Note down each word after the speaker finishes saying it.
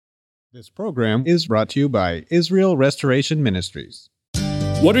This program is brought to you by Israel Restoration Ministries.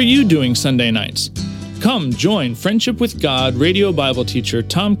 What are you doing Sunday nights? Come join Friendship with God radio Bible teacher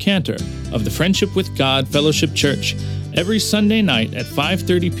Tom Cantor of the Friendship with God Fellowship Church every Sunday night at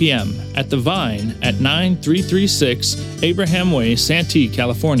 5:30 p.m. at The Vine at 9336 Abraham Way, Santee,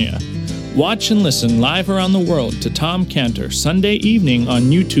 California. Watch and listen live around the world to Tom Cantor Sunday evening on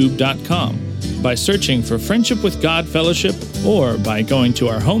YouTube.com by searching for Friendship with God Fellowship or by going to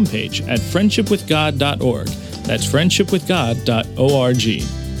our homepage at friendshipwithgod.org. That's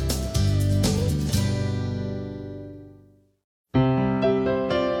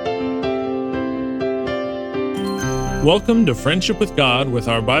Welcome to Friendship with God with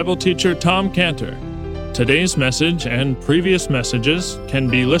our Bible teacher, Tom Cantor. Today's message and previous messages can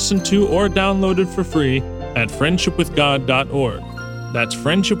be listened to or downloaded for free at friendshipwithgod.org. That's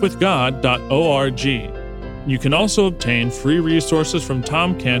friendshipwithgod.org. You can also obtain free resources from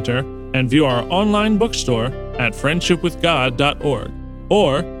Tom Cantor and view our online bookstore at friendshipwithgod.org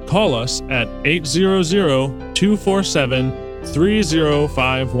or call us at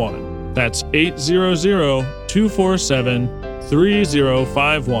 800-247-3051. That's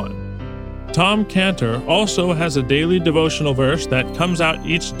 800-247-3051. Tom Cantor also has a daily devotional verse that comes out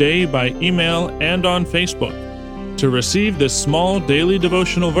each day by email and on Facebook. To receive this small daily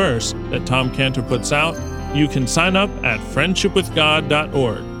devotional verse that Tom Cantor puts out, you can sign up at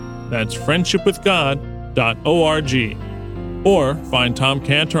friendshipwithgod.org. That's friendshipwithgod.org. Or find Tom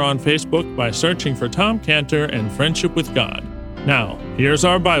Cantor on Facebook by searching for Tom Cantor and Friendship with God. Now, here's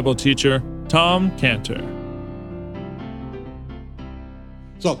our Bible teacher, Tom Cantor.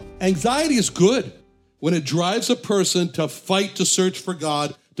 So, anxiety is good when it drives a person to fight to search for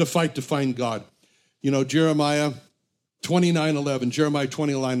God, to fight to find God. You know, Jeremiah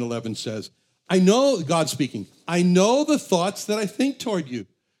 29:11 says, I know, God speaking, I know the thoughts that I think toward you,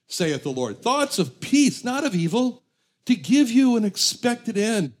 saith the Lord, thoughts of peace, not of evil, to give you an expected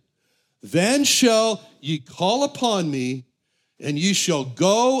end. Then shall ye call upon me, and ye shall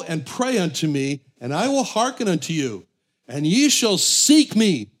go and pray unto me, and I will hearken unto you, and ye shall seek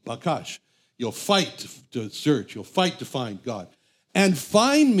me, Bakash. You'll fight to search, you'll fight to find God, and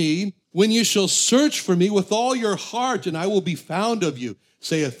find me when you shall search for me with all your heart, and I will be found of you,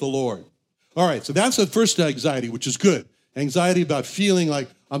 saith the Lord. All right, so that's the first anxiety, which is good. Anxiety about feeling like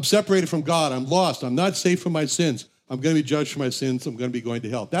I'm separated from God, I'm lost, I'm not safe from my sins, I'm going to be judged for my sins, I'm going to be going to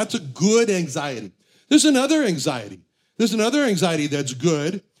hell. That's a good anxiety. There's another anxiety. There's another anxiety that's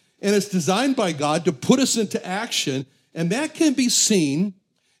good, and it's designed by God to put us into action, and that can be seen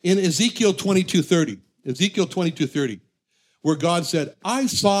in Ezekiel 22:30. Ezekiel 22:30. Where God said, I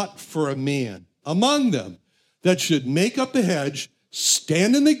sought for a man among them that should make up a hedge,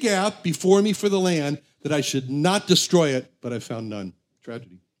 stand in the gap before me for the land, that I should not destroy it, but I found none.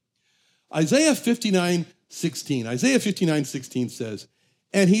 Tragedy. Isaiah 59:16 says,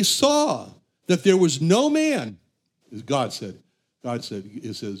 and he saw that there was no man, as God said, God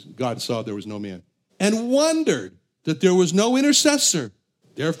saw there was no man, and wondered that there was no intercessor.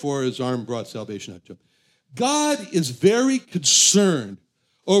 Therefore his arm brought salvation unto him. God is very concerned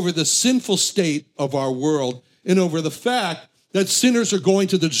over the sinful state of our world and over the fact that sinners are going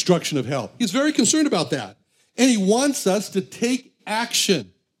to the destruction of hell. He's very concerned about that. And he wants us to take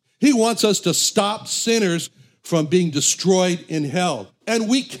action. He wants us to stop sinners from being destroyed in hell. And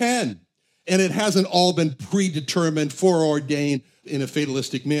we can. And it hasn't all been predetermined, foreordained in a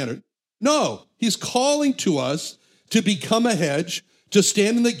fatalistic manner. No, he's calling to us to become a hedge, to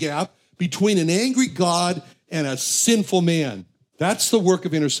stand in the gap between an angry God and a sinful man. That's the work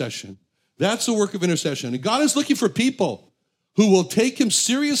of intercession. That's the work of intercession. And God is looking for people who will take him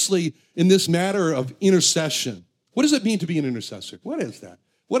seriously in this matter of intercession. What does it mean to be an intercessor? What is that?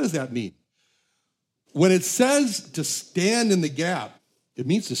 What does that mean? When it says to stand in the gap, it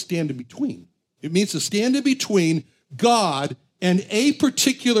means to stand in between. It means to stand in between God and a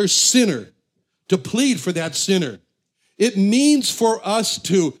particular sinner, to plead for that sinner. It means for us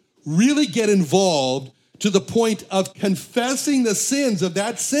to really get involved to the point of confessing the sins of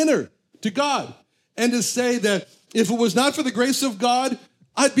that sinner to God, and to say that if it was not for the grace of God,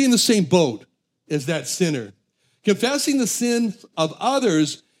 I'd be in the same boat as that sinner. Confessing the sins of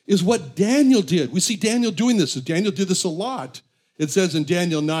others is what Daniel did. We see Daniel doing this. Daniel did this a lot. It says in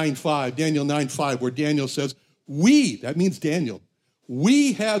Daniel 9:5, where Daniel says, that means Daniel,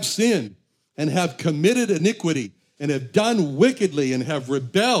 we have sinned and have committed iniquity and have done wickedly and have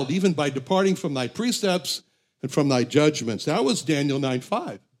rebelled, even by departing from thy precepts and from thy judgments. That was Daniel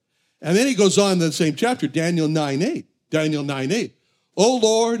 9:5. And then he goes on in the same chapter, Daniel 9:8. O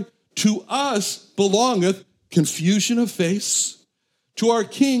Lord, to us belongeth confusion of face, to our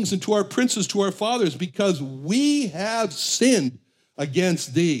kings and to our princes, to our fathers, because we have sinned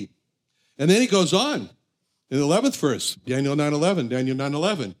against thee. And then he goes on in the 11th verse, Daniel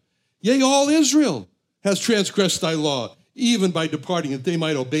 9:11. Yea, all Israel has transgressed thy law, even by departing, that they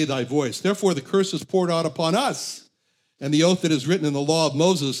might obey thy voice. Therefore the curse is poured out upon us, and the oath that is written in the law of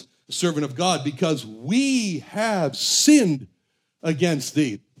Moses, the servant of God, because we have sinned against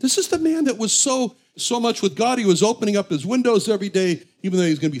thee. This is the man that was so much with God. He was opening up his windows every day, even though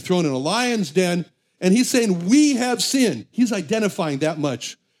he was going to be thrown in a lion's den. And he's saying, we have sinned. He's identifying that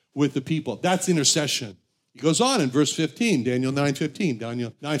much with the people. That's intercession. He goes on in verse 15, Daniel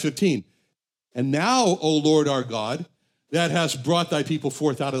 9:15. And now, O Lord our God, that hast brought thy people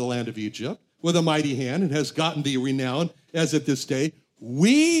forth out of the land of Egypt with a mighty hand, and has gotten thee renown as at this day,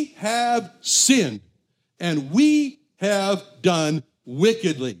 we have sinned, and we have done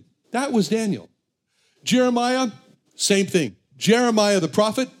wickedly. That was Daniel. Jeremiah, same thing. Jeremiah the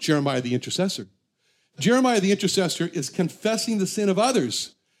prophet, Jeremiah the intercessor. Jeremiah the intercessor is confessing the sin of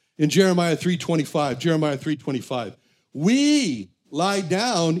others in Jeremiah 3:25. We lie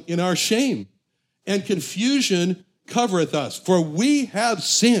down in our shame, and confusion covereth us, for we have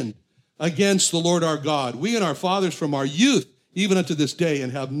sinned against the Lord our God, we and our fathers from our youth, even unto this day,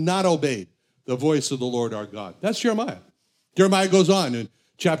 and have not obeyed the voice of the Lord our God. That's Jeremiah. Jeremiah goes on in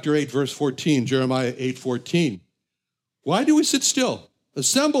chapter 8, verse 14, Jeremiah 8:14. Why do we sit still?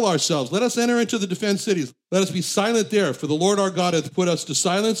 Assemble ourselves. Let us enter into the defense cities. Let us be silent there, for the Lord our God hath put us to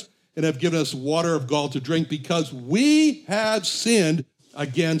silence and have given us water of gall to drink, because we have sinned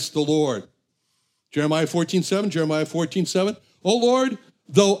against the Lord. Jeremiah 14:7. O Lord,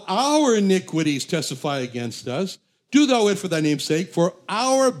 though our iniquities testify against us, do thou it for thy name's sake, for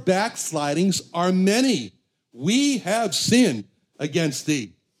our backslidings are many. We have sinned against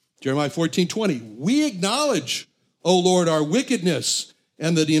thee. Jeremiah 14:20. We acknowledge, O Lord, our wickedness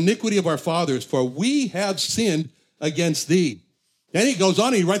and the iniquity of our fathers, for we have sinned against thee. Then he goes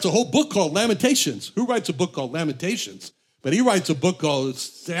on, he writes a whole book called Lamentations. Who writes a book called Lamentations? But he writes a book called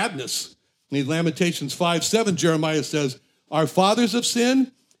Sadness. In Lamentations 5:7, Jeremiah says, our fathers have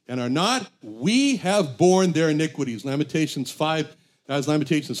sinned and are not. We have borne their iniquities. Lamentations 5, as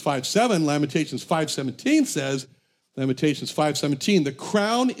Lamentations 5:7. Lamentations 5:17 says, Lamentations 5:17, the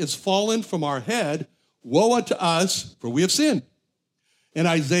crown is fallen from our head. Woe unto us, for we have sinned. And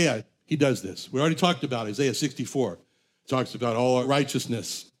Isaiah, he does this. We already talked about Isaiah 64. It talks about all our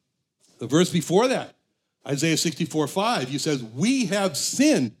righteousness. The verse before that, Isaiah 64:5, he says, we have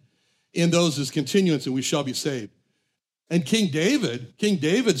sinned in those as continuance, and we shall be saved. And King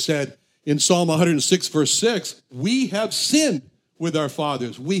David said in Psalm 106, verse 6, we have sinned with our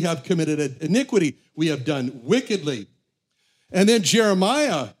fathers. We have committed iniquity. We have done wickedly. And then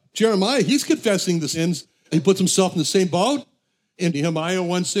Jeremiah, he's confessing the sins. He puts himself in the same boat. In Nehemiah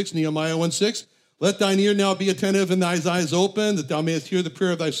 1:6, let thine ear now be attentive and thine eyes open, that thou mayest hear the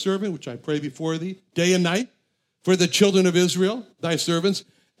prayer of thy servant, which I pray before thee day and night, for the children of Israel, thy servants,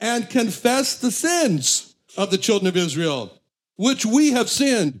 and confess the sins of the children of Israel, which we have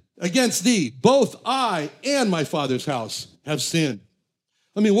sinned against thee. Both I and my father's house have sinned.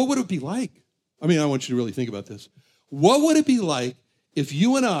 I mean, what would it be like? I want you to really think about this. What would it be like if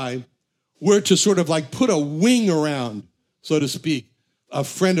you and I were to sort of like put a wing around, so to speak, a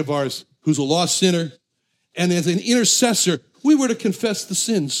friend of ours who's a lost sinner, and as an intercessor, we were to confess the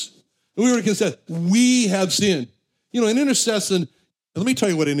sins. We were to confess, we have sinned. You know, an intercession, let me tell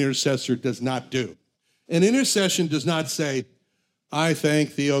you what an intercessor does not do. An intercession does not say, I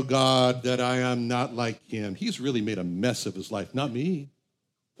thank thee, O God, that I am not like him. He's really made a mess of his life. Not me.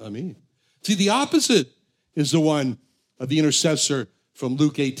 Not me. See, the opposite is the one of the intercessor from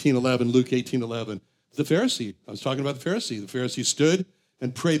Luke 18:11. The Pharisee. I was talking about the Pharisee. The Pharisee stood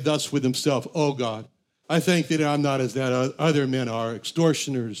and prayed thus with himself, O God, I thank thee that I'm not as that other men are,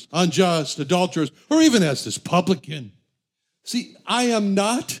 extortioners, unjust, adulterers, or even as this publican. See, I am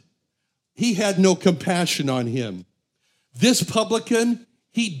not. He had no compassion on him. This publican,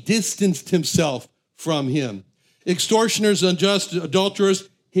 he distanced himself from him. Extortioners, unjust, adulterers,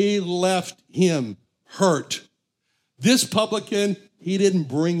 he left him hurt. This publican, he didn't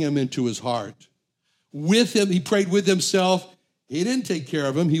bring him into his heart. With him, he prayed with himself. He didn't take care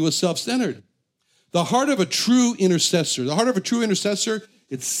of him. He was self-centered. The heart of a true intercessor,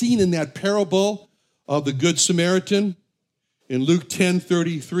 it's seen in that parable of the Good Samaritan in Luke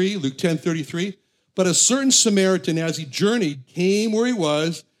 10:33. But a certain Samaritan, as he journeyed, came where he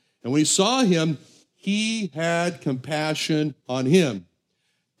was, and when he saw him, he had compassion on him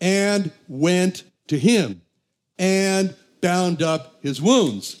and went to him and bound up his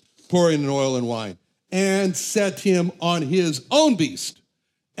wounds, pouring in oil and wine, and set him on his own beast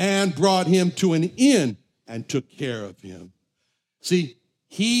and brought him to an inn and took care of him. See,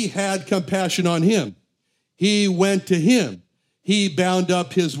 he had compassion on him. He went to him. He bound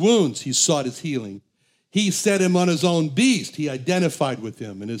up his wounds. He sought his healing. He set him on his own beast. He identified with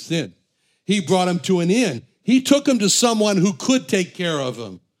him in his sin. He brought him to an inn. He took him to someone who could take care of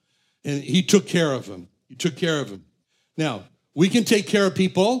him. And he took care of him. He took care of him. Now, we can take care of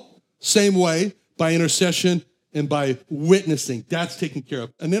people same way by intercession and by witnessing. That's taken care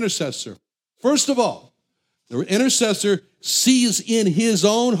of. An intercessor. First of all, the intercessor sees in his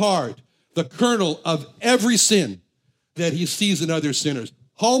own heart the kernel of every sin that he sees in other sinners,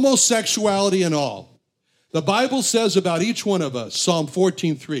 homosexuality and all. The Bible says about each one of us, Psalm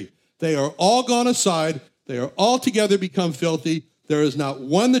 14:3, they are all gone aside, they are all together become filthy, there is not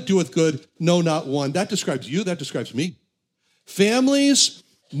one that doeth good, no, not one. That describes you, that describes me. Families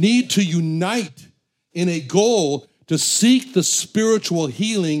need to unite in a goal to seek the spiritual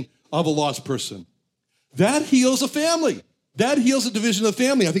healing of a lost person. That heals a family. That heals a division of the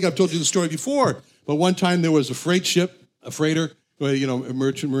family. I think I've told you the story before, but one time there was a freight ship, a freighter, a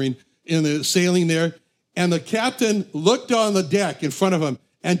merchant marine, sailing there, and the captain looked on the deck in front of him,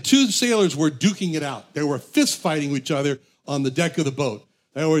 and two sailors were duking it out. They were fist fighting each other on the deck of the boat.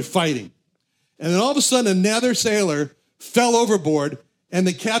 They were fighting. And then all of a sudden, another sailor fell overboard, and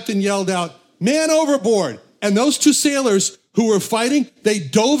the captain yelled out, "Man overboard!" And those two sailors who were fighting, they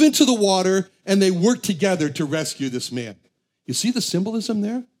dove into the water, and they worked together to rescue this man. You see the symbolism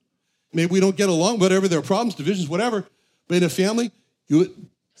there? Maybe we don't get along, whatever, there are problems, divisions, whatever. But in a family,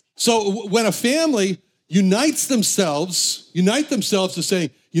 so when a family unite themselves to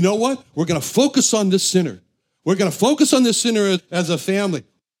say, you know what? We're going to focus on this sinner. We're going to focus on this sinner as a family.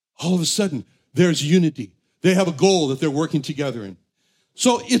 All of a sudden, there's unity. They have a goal that they're working together in.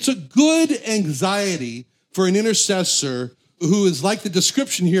 So it's a good anxiety for an intercessor who is like the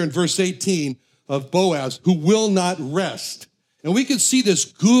description here in verse 18 of Boaz, who will not rest. And we can see this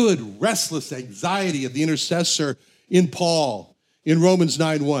good, restless anxiety of the intercessor in Paul in Romans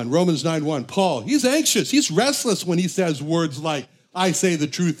 9:1. Romans 9:1, Paul, he's anxious. He's restless when he says words like, I say the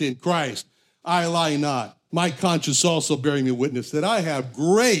truth in Christ. I lie not. My conscience also bearing me witness that I have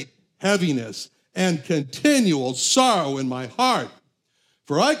great heaviness and continual sorrow in my heart.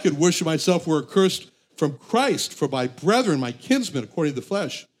 For I could wish myself were accursed from Christ for my brethren, my kinsmen, according to the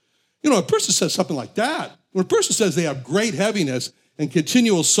flesh. You know, a person says something like that. When a person says they have great heaviness and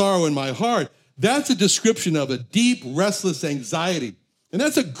continual sorrow in my heart, that's a description of a deep, restless anxiety. And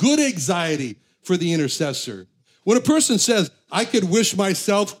that's a good anxiety for the intercessor. When a person says, I could wish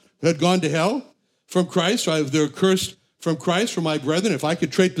myself had gone to hell from Christ, or they're cursed from Christ for my brethren, if I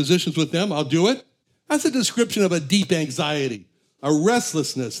could trade positions with them, I'll do it. That's a description of a deep anxiety, a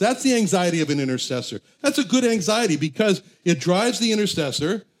restlessness. That's the anxiety of an intercessor. That's a good anxiety because it drives the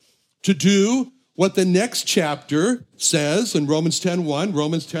intercessor to do what the next chapter says in Romans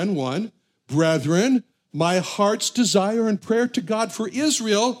 10:1, brethren, my heart's desire and prayer to God for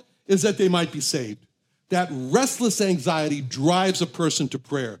Israel is that they might be saved. That restless anxiety drives a person to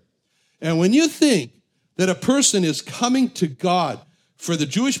prayer. And when you think that a person is coming to God for the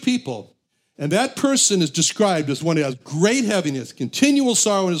Jewish people, and that person is described as one who has great heaviness, continual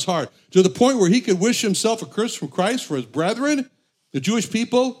sorrow in his heart, to the point where he could wish himself accursed from Christ for his brethren, the Jewish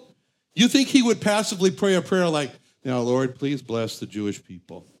people, you think he would passively pray a prayer like, now, Lord, please bless the Jewish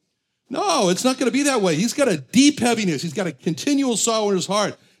people. No, it's not going to be that way. He's got a deep heaviness. He's got a continual sorrow in his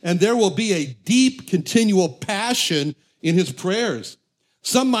heart. And there will be a deep, continual passion in his prayers.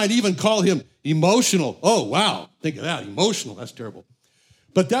 Some might even call him emotional. Oh, wow. Think of that. Emotional. That's terrible.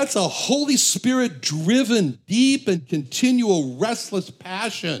 But that's a Holy Spirit-driven, deep and continual restless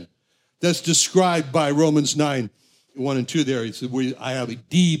passion that's described by Romans 9:1 and 2 there. He said, I have a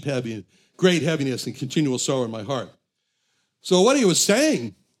deep heaviness, great heaviness and continual sorrow in my heart. So what he was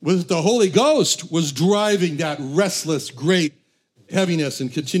saying was that the Holy Ghost was driving that restless, great heaviness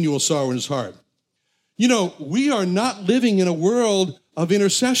and continual sorrow in his heart. You know, we are not living in a world of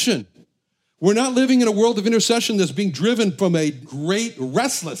intercession. We're not living in a world of intercession that's being driven from a great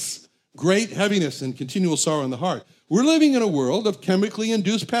restless, great heaviness and continual sorrow in the heart. We're living in a world of chemically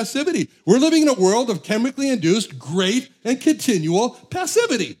induced passivity. We're living in a world of chemically induced great and continual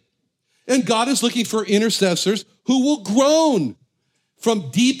passivity. And God is looking for intercessors who will groan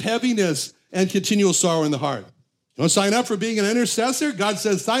from deep heaviness and continual sorrow in the heart. You want to sign up for being an intercessor? God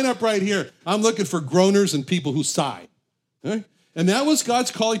says, sign up right here. I'm looking for groaners and people who sigh. Okay? And that was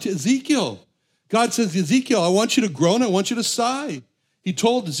God's calling to Ezekiel. God says, Ezekiel, I want you to groan. I want you to sigh. He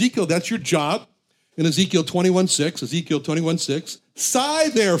told Ezekiel, that's your job. In Ezekiel 21:6, sigh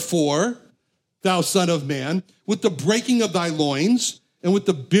therefore, thou son of man, with the breaking of thy loins and with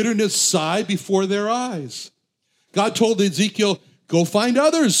the bitterness sigh before their eyes. God told Ezekiel, go find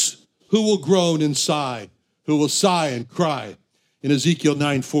others who will groan and sigh, who will sigh and cry. In Ezekiel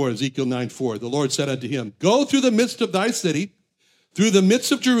 9:4, the Lord said unto him, go through the midst of thy city, through the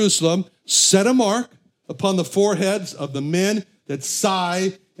midst of Jerusalem, set a mark upon the foreheads of the men that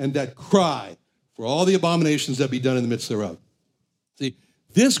sigh and that cry, for all the abominations that be done in the midst thereof. See,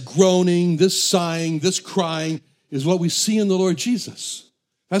 this groaning, this sighing, this crying is what we see in the Lord Jesus,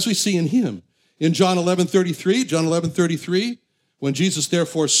 as we see in him. In John 11:33, when Jesus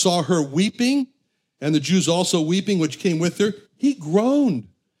therefore saw her weeping, and the Jews also weeping, which came with her, he groaned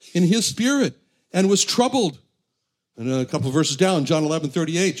in his spirit and was troubled. And a couple of verses down, John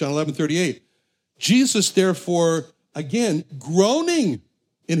 11:38, Jesus therefore, again, groaning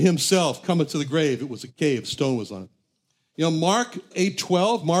in himself, cometh to the grave. It was a cave, stone was on it. You know, Mark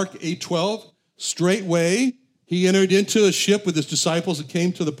 8:12, straightway he entered into a ship with his disciples and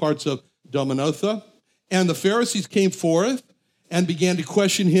came to the parts of Dalmanutha. And the Pharisees came forth and began to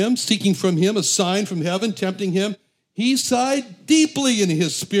question him, seeking from him a sign from heaven, tempting him. He sighed deeply in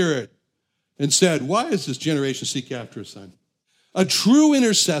his spirit and said, why does this generation seek after a sign? A true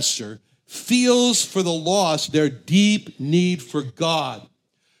intercessor feels for the lost their deep need for God.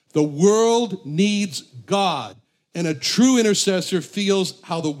 The world needs God, and a true intercessor feels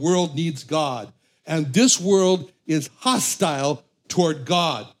how the world needs God. And this world is hostile toward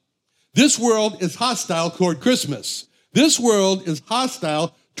God. This world is hostile toward Christmas. This world is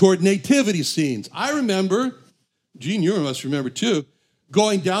hostile toward nativity scenes. I remember, Gene, you must remember too,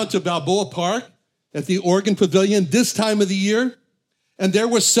 going down to Balboa Park at the Oregon Pavilion this time of the year, and there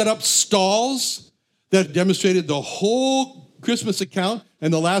were set up stalls that demonstrated the whole Christmas account,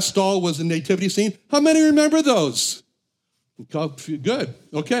 and the last stall was a nativity scene. How many remember those? Good,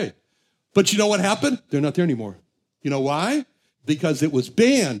 okay. But you know what happened? They're not there anymore. You know why? Because it was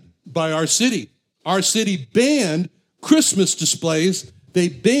banned by our city. Our city banned Christmas displays. They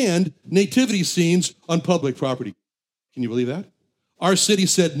banned nativity scenes on public property. Can you believe that? Our city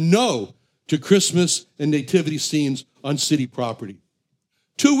said no to Christmas and nativity scenes on city property.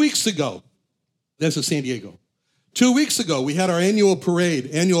 2 weeks ago, this is San Diego. 2 weeks ago, we had our annual parade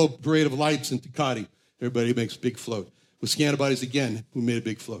of lights in Tecate. Everybody makes a big float. With Scantibodies again, we made a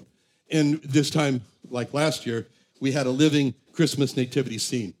big float. And this time, like last year, we had a living Christmas nativity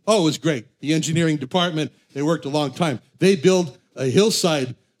scene. Oh, it was great. The engineering department, they worked a long time. They built a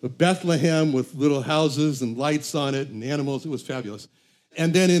hillside of Bethlehem with little houses and lights on it and animals. It was fabulous.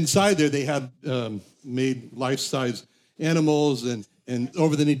 And then inside there, they had made life-size animals, and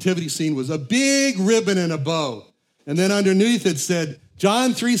over the nativity scene was a big ribbon and a bow. And then underneath it said,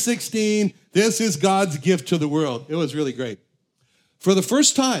 John 3:16, this is God's gift to the world. It was really great. For the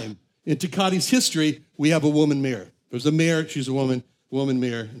first time in Tecate's history, we have a woman mayor. There's a mayor, she's a woman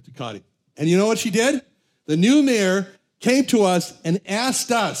mayor in Tecate. And you know what she did? The new mayor came to us and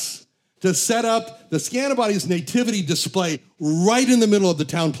asked us to set up the Scantibodies nativity display right in the middle of the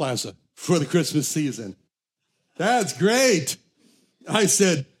town plaza for the Christmas season. That's great. I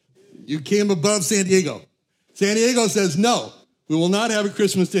said, you came above San Diego. San Diego says, no, we will not have a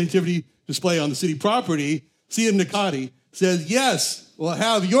Christmas nativity display on the city property. C.M. Tecate says, yes, we'll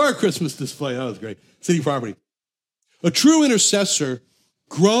have your Christmas display. That was great. City property. A true intercessor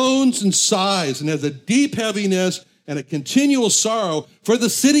groans and sighs and has a deep heaviness and a continual sorrow for the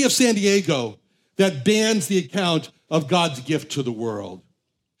city of San Diego that bans the account of God's gift to the world.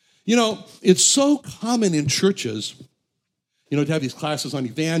 You know, it's so common in churches, you know, to have these classes on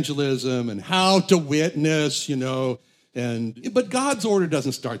evangelism and how to witness, you know, but God's order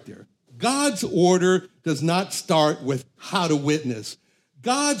doesn't start there. God's order does not start with how to witness.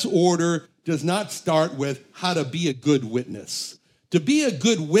 God's order does not start with how to be a good witness. To be a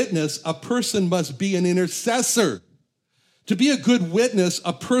good witness, a person must be an intercessor. To be a good witness,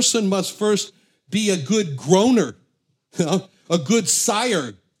 a person must first be a good groaner, a good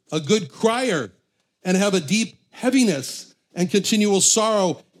sigher, a good crier, and have a deep heaviness and continual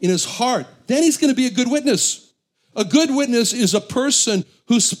sorrow in his heart. Then he's going to be a good witness. A good witness is a person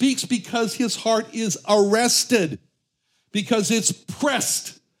who speaks because his heart is arrested, because it's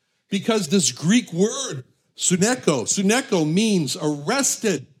pressed, because this Greek word, suneko means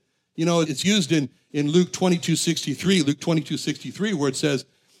arrested. You know, it's used in Luke 22:63, where it says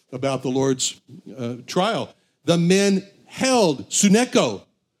about the Lord's trial. The men held suneko.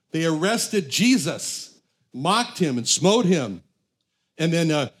 They arrested Jesus, mocked him and smote him. And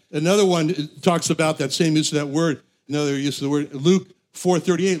then another one talks about that same use of that word, another use of the word, Luke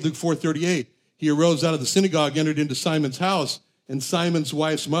 4:38. He arose out of the synagogue, entered into Simon's house, and Simon's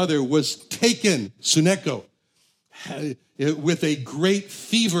wife's mother was taken, suneko, with a great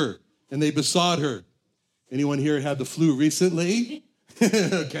fever, and they besought her. Anyone here had the flu recently?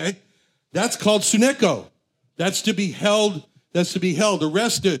 Okay. That's called suneko. That's to be held,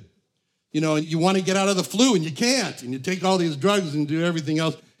 arrested. You know, and you want to get out of the flu and you can't. And you take all these drugs and do everything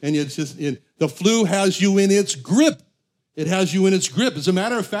else. And it's just, the flu has you in its grip. It has you in its grip. As a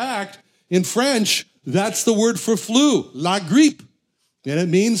matter of fact, in French, that's the word for flu, la grippe. And it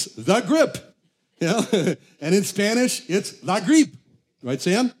means the grip. You know? And in Spanish, it's la grippe. Right,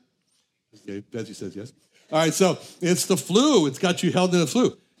 Sam? Okay, Betsy says yes. All right, so it's the flu. It's got you held in the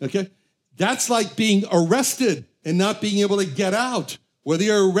flu. Okay? That's like being arrested and not being able to get out. Whether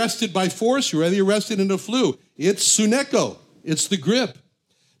you're arrested by force or whether you're arrested in the flu, it's suneko. It's the grip.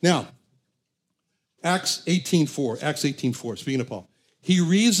 Now, Acts 18:4, speaking of Paul. He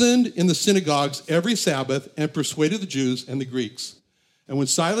reasoned in the synagogues every Sabbath and persuaded the Jews and the Greeks. And when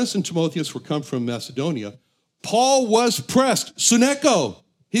Silas and Timotheus were come from Macedonia, Paul was pressed, suneko.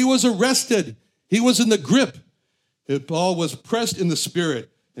 He was arrested. He was in the grip. And Paul was pressed in the spirit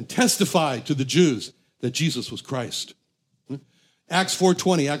and testified to the Jews that Jesus was Christ. Acts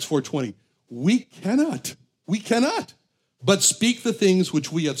 4:20. We cannot but speak the things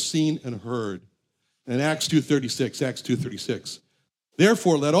which we have seen and heard. And Acts 2:36.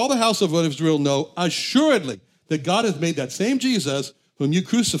 Therefore, let all the house of Israel know assuredly that God hath made that same Jesus whom you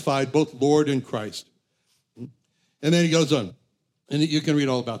crucified, both Lord and Christ. And then he goes on, and you can read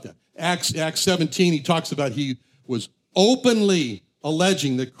all about that. Acts 17, he talks about he was openly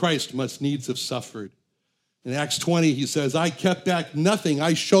alleging that Christ must needs have suffered. In Acts 20, he says, I kept back nothing.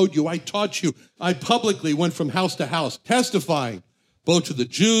 I showed you. I taught you. I publicly went from house to house, testifying both to the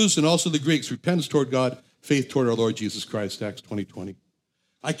Jews and also the Greeks, repentance toward God, faith toward our Lord Jesus Christ, Acts 20:20.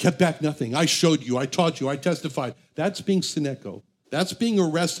 I kept back nothing. I showed you. I taught you. I testified. That's being syneko. That's being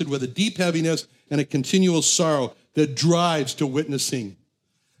arrested with a deep heaviness and a continual sorrow that drives to witnessing.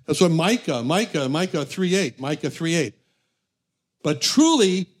 That's what Micah 3:8. But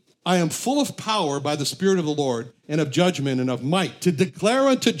truly, I am full of power by the Spirit of the Lord and of judgment and of might to declare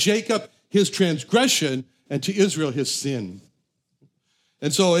unto Jacob his transgression and to Israel his sin.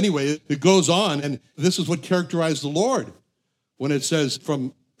 And so anyway, it goes on, and this is what characterized the Lord when it says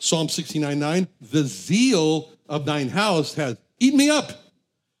from Psalm 69:9, the zeal of thine house hath eaten me up,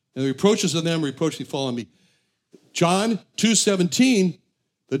 and the reproaches of them reproachfully fall on me. John 2:17,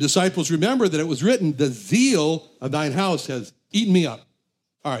 the disciples remember that it was written, the zeal of thine house has eaten me up.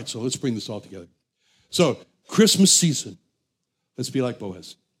 All right, so let's bring this all together. So, Christmas season, let's be like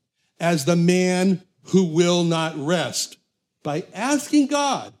Boaz. As the man who will not rest by asking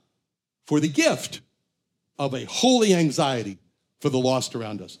God for the gift of a holy anxiety for the lost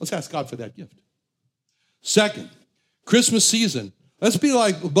around us. Let's ask God for that gift. Second, Christmas season, let's be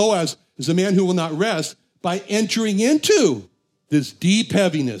like Boaz as a man who will not rest by entering into this deep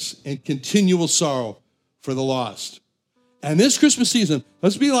heaviness and continual sorrow for the lost. And this Christmas season,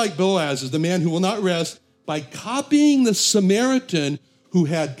 let's be like Boaz as the man who will not rest by copying the Samaritan who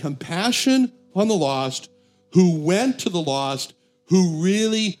had compassion on the lost, who went to the lost, who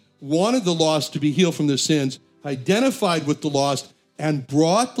really wanted the lost to be healed from their sins, identified with the lost, and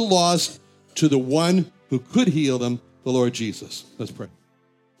brought the lost to the one who could heal them, the Lord Jesus. Let's pray.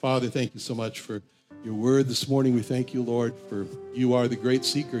 Father, thank you so much for your word this morning. We thank you, Lord, for you are the great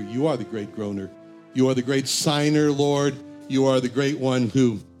seeker. You are the great groaner. You are the great signer, Lord. You are the great one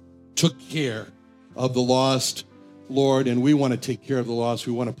who took care of the lost, Lord, and we want to take care of the lost.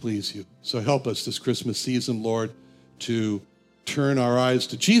 We want to please you. So help us this Christmas season, Lord, to turn our eyes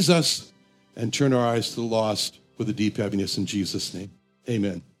to Jesus and turn our eyes to the lost with a deep heaviness in Jesus' name.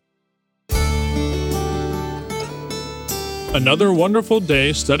 Amen. Another wonderful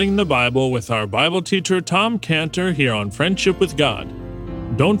day studying the Bible with our Bible teacher, Tom Cantor, here on Friendship with God.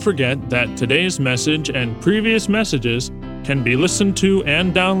 Don't forget that today's message and previous messages can be listened to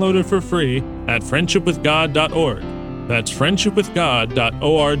and downloaded for free at friendshipwithgod.org. That's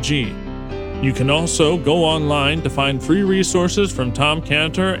friendshipwithgod.org. You can also go online to find free resources from Tom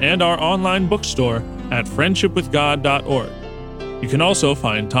Cantor and our online bookstore at friendshipwithgod.org. You can also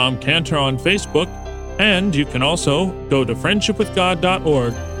find Tom Cantor on Facebook, and you can also go to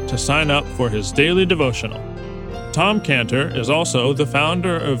friendshipwithgod.org to sign up for his daily devotional. Tom Cantor is also the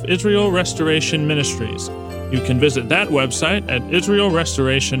founder of Israel Restoration Ministries. You can visit that website at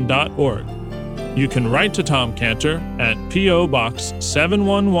israelrestoration.org. You can write to Tom Cantor at P.O. Box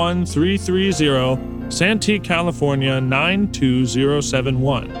 711330, Santee, California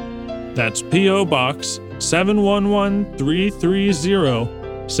 92071. That's P.O. Box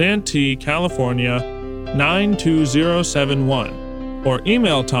 711330, Santee, California 92071. or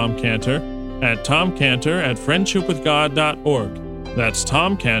email Tom Cantor at tomcantor@friendshipwithgod.org. That's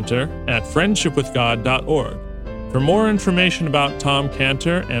tomcantor@friendshipwithgod.org. For more information about Tom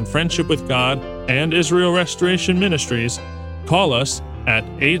Cantor and Friendship with God and Israel Restoration Ministries, call us at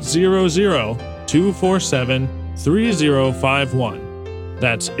 800-247-3051.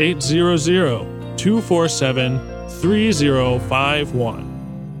 That's 800-247-3051.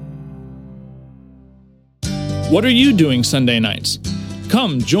 What are you doing Sunday nights?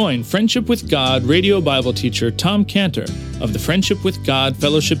 Come join Friendship with God radio Bible teacher Tom Cantor of the Friendship with God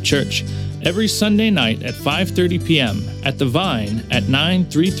Fellowship Church every Sunday night at 5:30 p.m. at The Vine at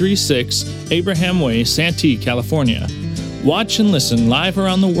 9336 Abraham Way, Santee, California. Watch and listen live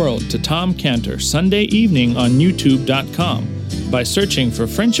around the world to Tom Cantor Sunday evening on YouTube.com by searching for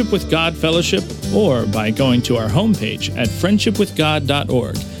Friendship with God Fellowship or by going to our homepage at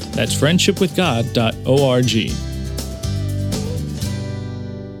friendshipwithgod.org. That's friendshipwithgod.org.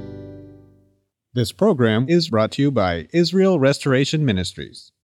 This program is brought to you by Israel Restoration Ministries.